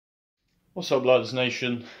What's up, Ladders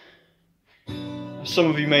Nation? As some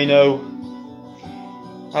of you may know,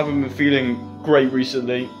 I haven't been feeling great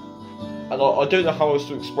recently, and I don't know how else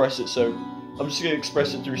to express it, so I'm just going to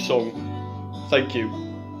express it through song. Thank you.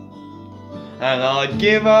 And I'd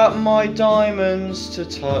give up my diamonds to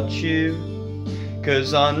touch you,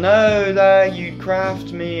 'cause I know that you'd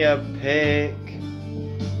craft me a pick.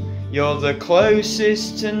 You're the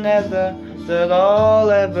closest to nether that I'll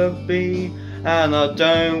ever be, and I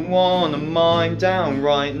don't want to mine down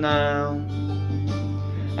right now.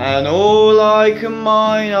 And all I can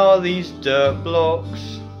mine are these dirt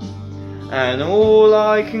blocks, and all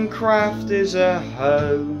I can craft is a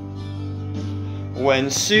hoe.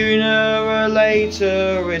 When sooner or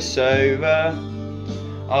later it's over,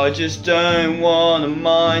 I just don't want to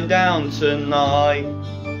mine down tonight.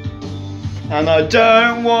 And I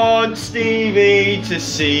don't want Stevie to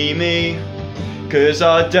see me, 'cause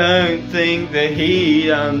I don't think that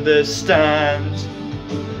he'd understand.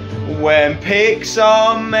 When picks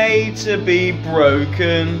are made to be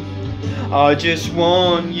broken, I just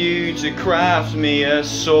want you to craft me a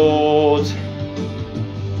sword.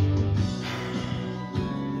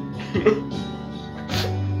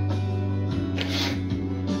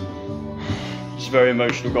 It's very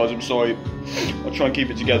emotional, guys, I'm sorry. I'll try and keep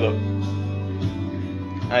it together.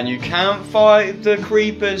 And you can't fight the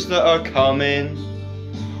creepers that are coming,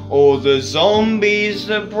 or the zombies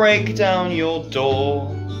that break down your door.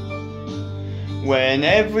 When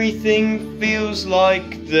everything feels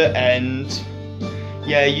like the end,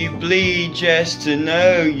 yeah, you bleed just to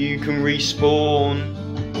know you can respawn.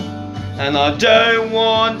 And I don't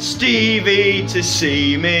want Stevie to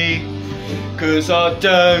see me, 'cause I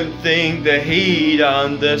don't think that he'd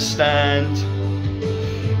understand.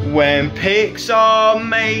 When picks are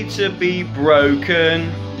made to be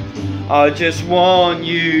broken, I just want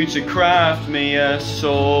you to craft me a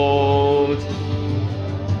sword.